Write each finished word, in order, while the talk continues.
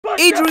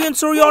ADRIAN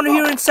SORIANO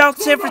here in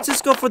South San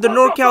Francisco for the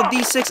NORCAL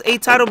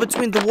D6A title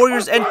between the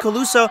Warriors and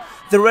Colusa.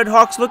 The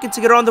REDHAWKS looking to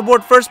get on the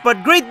board first,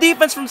 but great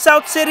defense from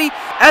South City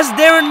as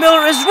Darren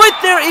Miller is right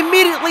there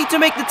immediately to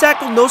make the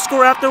tackle. No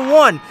score after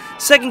one.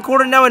 Second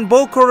quarter now, and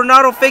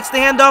Coronado fakes the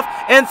handoff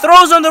and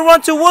throws on the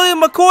run to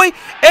William MCCOY,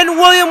 and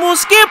William will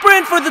scamper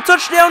in for the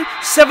touchdown.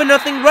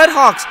 7-0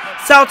 REDHAWKS.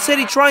 South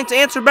City trying to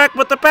answer back,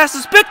 but the pass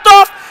is picked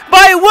off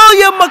by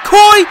William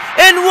MCCOY,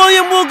 and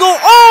William will go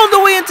all the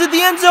way into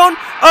the end zone.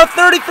 A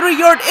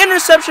 33-yard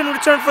interception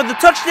return for the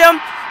touchdown.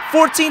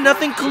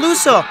 14-0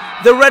 Colusa.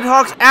 The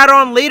REDHAWKS add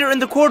on later in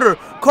the quarter.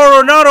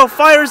 Coronado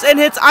fires and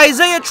hits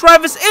Isaiah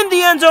Travis in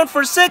the end zone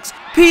for 6.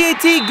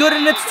 PAT good,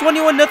 and it's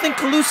 21-0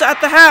 Colusa at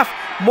the half.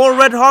 More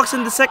REDHAWKS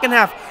in the second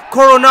half.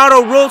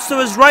 Coronado rolls to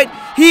his right,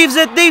 heaves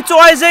it deep to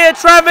Isaiah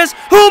Travis,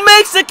 who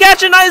makes the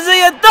catch, and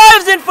Isaiah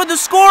dives in for the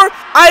score.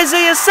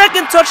 Isaiah's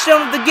second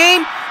touchdown of the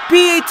game.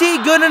 PAT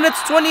good, and it's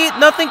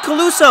 28-0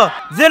 Colusa.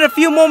 Then a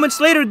few moments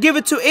later, give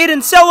it to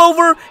Aiden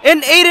Sellover,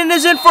 and Aiden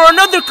is in for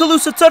another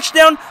Colusa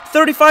touchdown.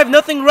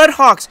 35-0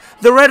 REDHAWKS.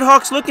 The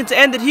REDHAWKS looking to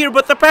end it here,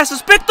 but the pass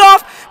is picked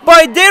off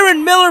by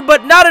Darren Miller,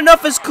 but not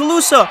enough as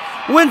Colusa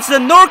wins the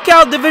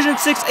NORCAL Division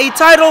 6A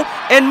title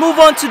and move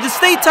on to the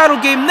state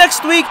title game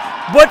next week.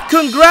 But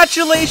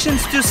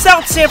congratulations to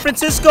South San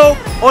Francisco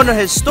on a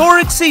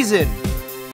historic season.